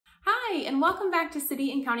Hi, and welcome back to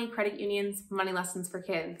City and County Credit Union's Money Lessons for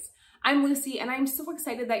Kids. I'm Lucy, and I'm so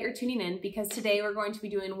excited that you're tuning in because today we're going to be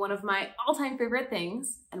doing one of my all-time favorite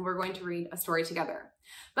things, and we're going to read a story together.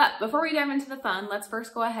 But before we dive into the fun, let's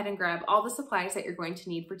first go ahead and grab all the supplies that you're going to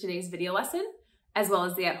need for today's video lesson, as well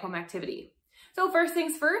as the at-home activity. So first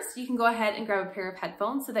things first, you can go ahead and grab a pair of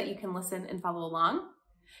headphones so that you can listen and follow along.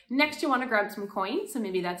 Next, you want to grab some coins, so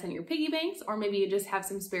maybe that's in your piggy banks, or maybe you just have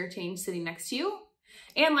some spare change sitting next to you.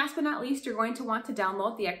 And last but not least, you're going to want to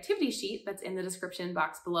download the activity sheet that's in the description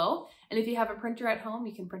box below. And if you have a printer at home,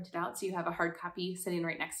 you can print it out so you have a hard copy sitting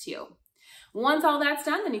right next to you. Once all that's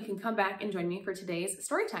done, then you can come back and join me for today's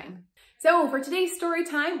story time. So for today's story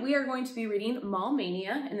time, we are going to be reading Mall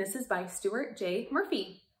Mania, and this is by Stuart J.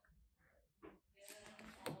 Murphy.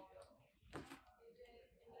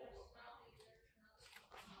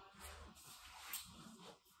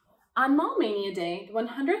 On Mall Mania Day, the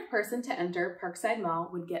 100th person to enter Parkside Mall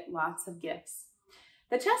would get lots of gifts.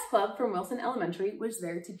 The chess club from Wilson Elementary was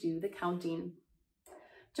there to do the counting.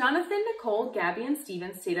 Jonathan, Nicole, Gabby, and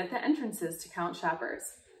Steven stayed at the entrances to count shoppers.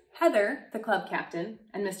 Heather, the club captain,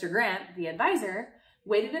 and Mr. Grant, the advisor,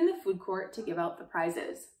 waited in the food court to give out the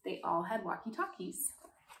prizes. They all had walkie-talkies.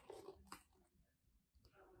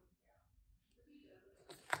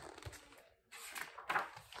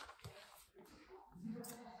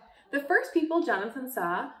 The first people Jonathan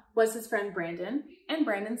saw was his friend Brandon and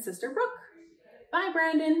Brandon's sister Brooke. Bye,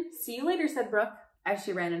 Brandon. See you later, said Brooke as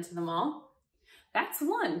she ran into the mall. That's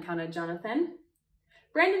one, counted Jonathan.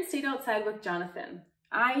 Brandon stayed outside with Jonathan.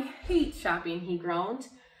 I hate shopping, he groaned,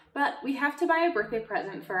 but we have to buy a birthday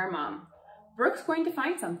present for our mom. Brooke's going to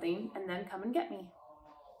find something and then come and get me.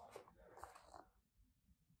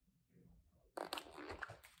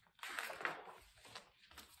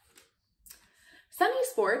 Sunny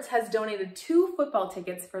Sports has donated 2 football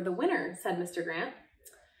tickets for the winner, said Mr. Grant.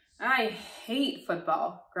 I hate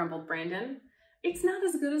football, grumbled Brandon. It's not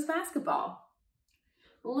as good as basketball.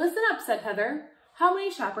 Listen up, said Heather. How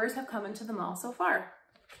many shoppers have come into the mall so far?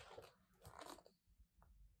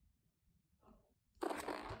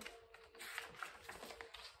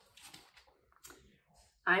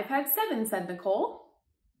 I've had 7, said Nicole.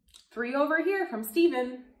 3 over here from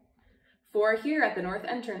Steven. 4 here at the north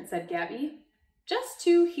entrance, said Gabby. Just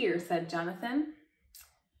 2 here, said Jonathan.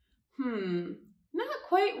 Not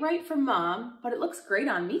quite right for Mom, but it looks great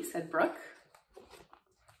on me, said Brooke.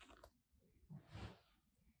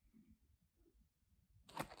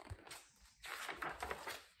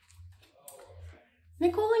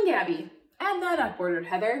 Nicole and Gabby, add that up, ordered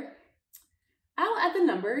Heather. I'll add the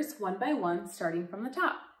numbers one by one, starting from the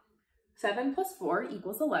top. 7 plus 4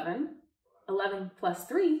 equals 11. 11 plus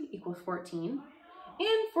 3 equals 14.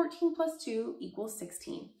 And 14 plus 2 equals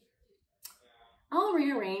 16. I'll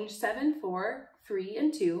rearrange 7, 4, 3,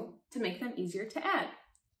 and 2 to make them easier to add.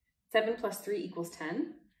 7 plus 3 equals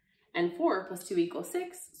 10, and 4 plus 2 equals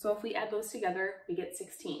 6, so if we add those together, we get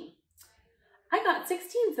 16. I got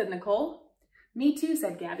 16, said Nicole. Me too,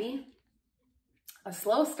 said Gabby. A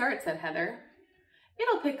slow start, said Heather.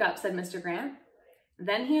 It'll pick up, said Mr. Grant.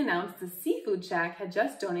 Then he announced the Seafood Shack had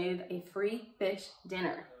just donated a free fish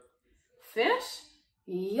dinner. Fish?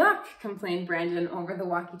 Yuck, complained Brandon over the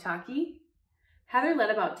walkie-talkie. Heather let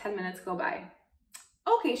about 10 minutes go by.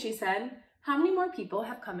 Okay, she said. How many more people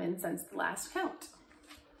have come in since the last count?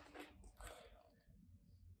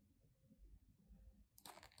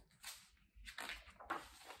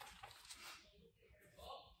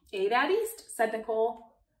 "8 at east," said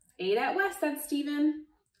Nicole. 8 at west, said Steven.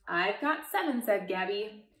 I've got 7, said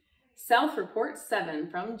Gabby. Self-report 7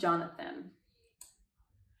 from Jonathan.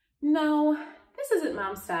 No, this isn't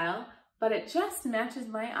Mom's style, but it just matches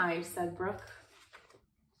my eyes, said Brooke.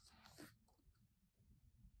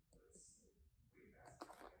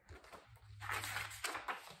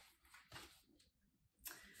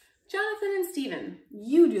 Jonathan and Steven,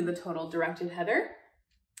 you do the total, directed Heather.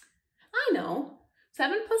 I know.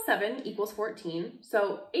 7 plus 7 equals 14,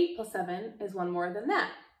 so 8 plus 7 is 1 more than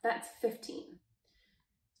that. That's 15.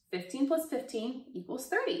 15 plus 15 equals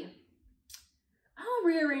 30. I'll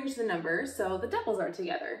rearrange the numbers so the doubles are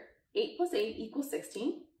together. 8 plus 8 equals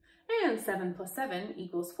 16, and 7 plus 7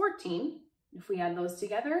 equals 14. If we add those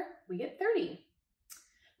together, we get 30.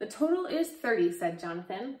 The total is 30, said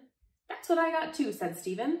Jonathan. That's what I got too, said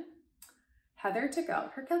Steven. Heather took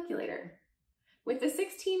out her calculator. With the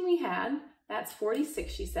 16 we had, that's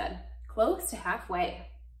 46, she said. Close to halfway.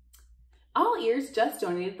 All Ears just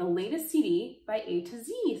donated the latest CD by A to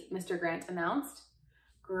Z, Mr. Grant announced.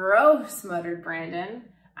 Gross, muttered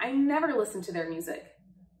Brandon. I never listened to their music.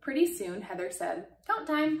 Pretty soon, Heather said, count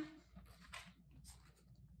time.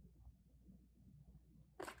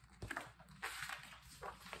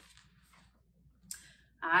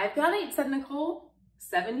 I've got 8, said Nicole.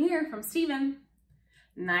 7 here from Stephen.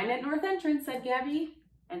 9 at North Entrance, said Gabby.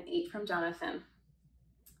 And 8 from Jonathan.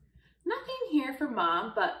 Nothing here for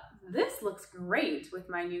Mom, but this looks great with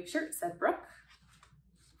my new shirt, said Brooke.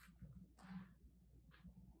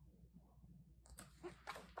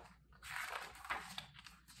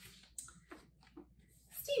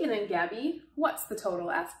 Stephen and Gabby, what's the total,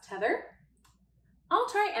 asked Heather. I'll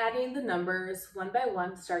try adding the numbers one by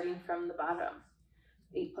one starting from the bottom.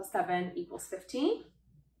 8 plus 7 equals 15.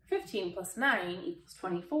 15 plus 9 equals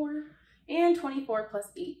 24. And 24 plus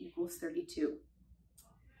 8 equals 32.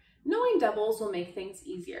 Knowing doubles will make things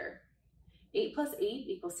easier. 8 plus 8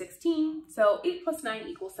 equals 16, so 8 plus 9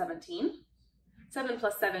 equals 17. 7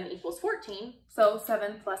 plus 7 equals 14, so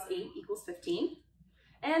 7 plus 8 equals 15.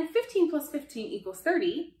 And 15 plus 15 equals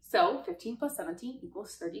 30, so 15 plus 17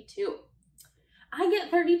 equals 32. I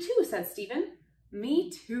get 32, said Stephen.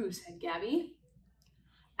 Me too, said Gabby.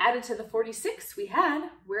 Added to the 46 we had,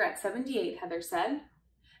 we're at 78, Heather said.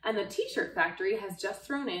 And the t-shirt factory has just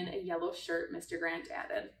thrown in a yellow shirt Mr. Grant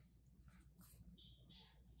added.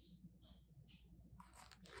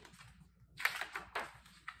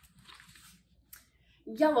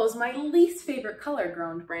 Yellow's my least favorite color,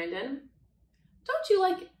 groaned Brandon. Don't you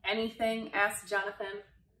like anything? Asked Jonathan.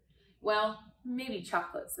 Well, maybe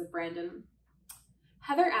chocolate, said Brandon.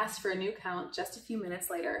 Heather asked for a new count just a few minutes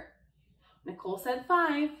later. Nicole said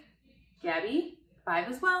 5. Gabby, 5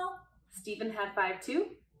 as well. Stephen had 5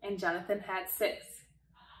 too, and Jonathan had 6.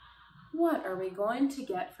 What are we going to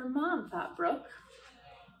get for Mom, thought Brooke.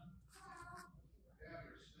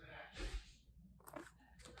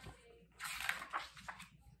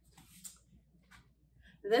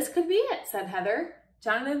 This could be it, said Heather.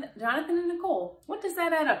 Jonathan and Nicole, what does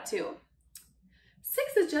that add up to?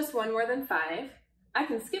 6 is just one more than 5. I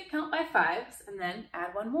can skip count by 5s and then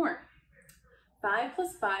add one more. 5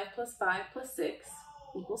 plus 5 plus 5 plus 6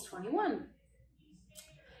 equals 21.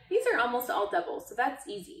 These are almost all doubles, so that's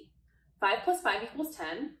easy. 5 plus 5 equals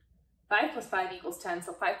 10. 5 plus 5 equals 10,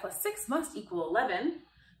 so 5 plus 6 must equal 11.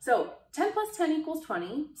 So 10 plus 10 equals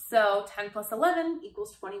 20, so 10 plus 11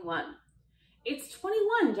 equals 21. It's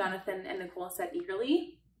 21, Jonathan and Nicole said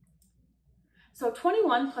eagerly. So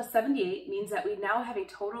 21 plus 78 means that we now have a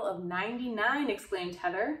total of 99, exclaimed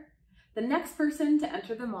Heather. The next person to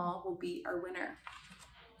enter the mall will be our winner.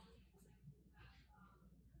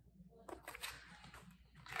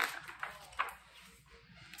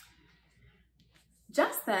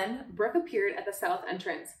 Just then, Brooke appeared at the south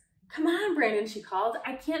entrance. Come on, Brandon, she called.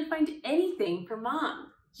 I can't find anything for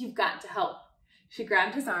Mom. You've got to help. She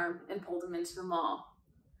grabbed his arm and pulled him into the mall.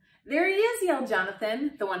 There he is, yelled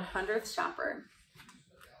Jonathan, the 100th shopper.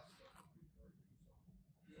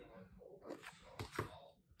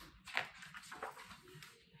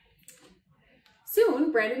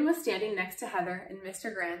 Soon, Brandon was standing next to Heather and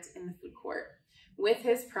Mr. Grant in the food court with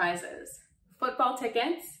his prizes. Football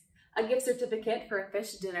tickets, a gift certificate for a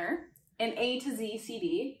fish dinner, an A to Z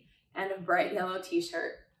CD, and a bright yellow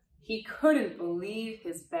t-shirt. He couldn't believe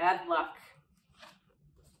his bad luck.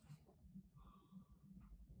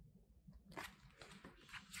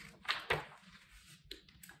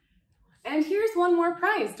 And here's one more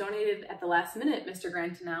prize donated at the last minute, Mr.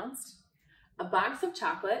 Grant announced. A box of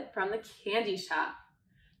chocolate from the candy shop.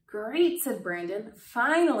 Great, said Brandon.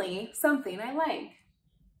 Finally, something I like.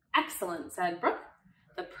 Excellent, said Brooke.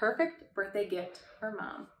 The perfect birthday gift for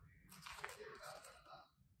Mom.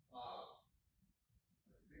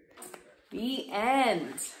 The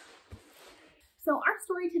end. So our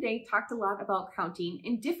story today talked a lot about counting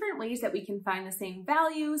in different ways that we can find the same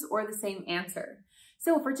values or the same answer.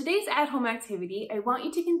 So for today's at-home activity, I want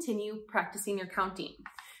you to continue practicing your counting.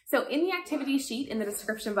 So in the activity sheet in the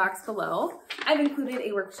description box below, I've included a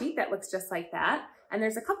worksheet that looks just like that. And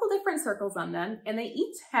there's a couple different circles on them, and they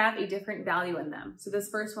each have a different value in them. So this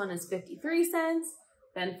first one is 53 cents,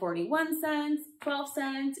 then 41 cents, 12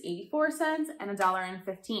 cents, 84 cents, and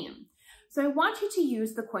 $1.15. So I want you to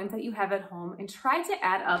use the coins that you have at home and try to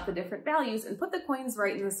add up the different values and put the coins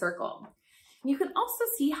right in the circle. You can also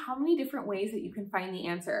see how many different ways that you can find the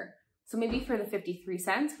answer. So maybe for the 53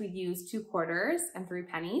 cents, we'd use 2 quarters and 3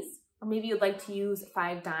 pennies. Or maybe you'd like to use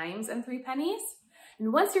 5 dimes and 3 pennies.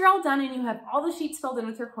 And once you're all done and you have all the sheets filled in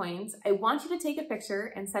with your coins, I want you to take a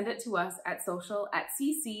picture and send it to us at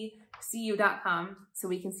social@cccu.com so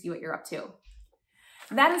we can see what you're up to.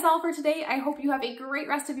 That is all for today. I hope you have a great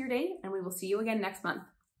rest of your day, and we will see you again next month.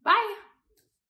 Bye!